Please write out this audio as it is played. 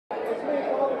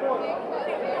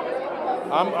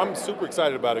I'm super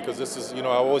excited about it because this is, I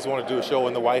always want to do a show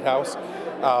in the White House,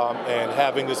 and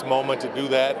having this moment to do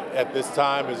that at this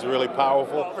time is really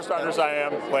powerful. Well, for starters, I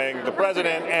am playing the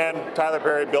president, and Tyler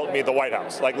Perry built me the White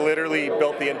House. Like literally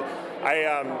built the.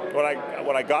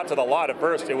 When I got to the lot at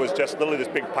first, it was just literally this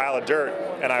big pile of dirt,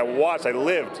 and I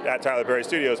lived at Tyler Perry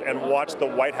Studios and watched the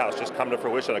White House just come to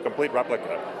fruition, a complete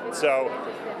replica. So.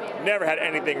 Never had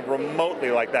anything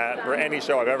remotely like that for any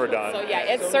show I've ever done. So yeah,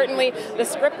 it's certainly the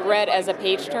script read as a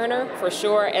page turner for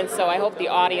sure, and so I hope the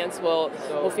audience will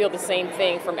feel the same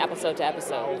thing from episode to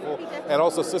episode. And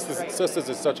also, Sistas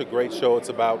is such a great show. It's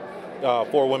about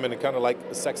 4 women and kind of like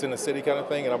Sex in the City kind of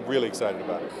thing, and I'm really excited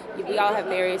about it. We all have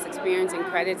various experience and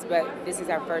credits, but this is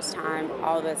our first time,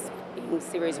 all of us being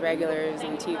series regulars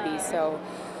on TV. So,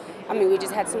 I mean, we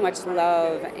just had so much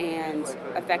love and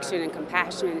affection and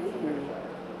compassion. And,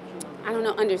 I don't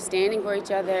know, understanding for each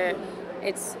other.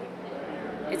 It's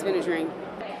been a dream.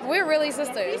 We're really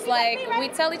sisters. Like, we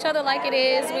tell each other like it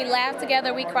is, we laugh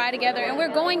together, we cry together, and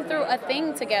we're going through a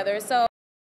thing together. So